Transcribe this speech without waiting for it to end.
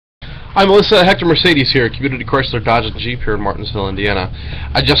Hi Melissa, Hector Mercedes here, Community Chrysler Dodge and Jeep here in Martinsville, Indiana.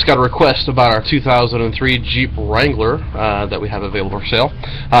 I just got a request about our 2003 Jeep Wrangler that we have available for sale.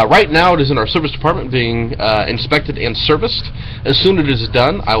 Right now it is in our service department being inspected and serviced. As soon as it is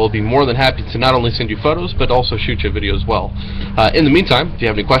done, I will be more than happy to not only send you photos, but also shoot you a video as well. In the meantime, if you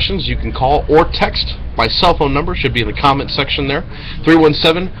have any questions, you can call or text. My cell phone number should be in the comment section there,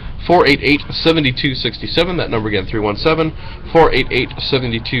 317-488-7267. That number again,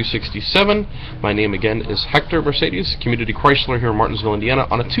 317-488-7267. My name again is Hector Mercedes, Community Chrysler here in Martinsville, Indiana,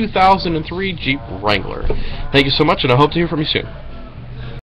 on a 2003 Jeep Wrangler. Thank you so much, and I hope to hear from you soon.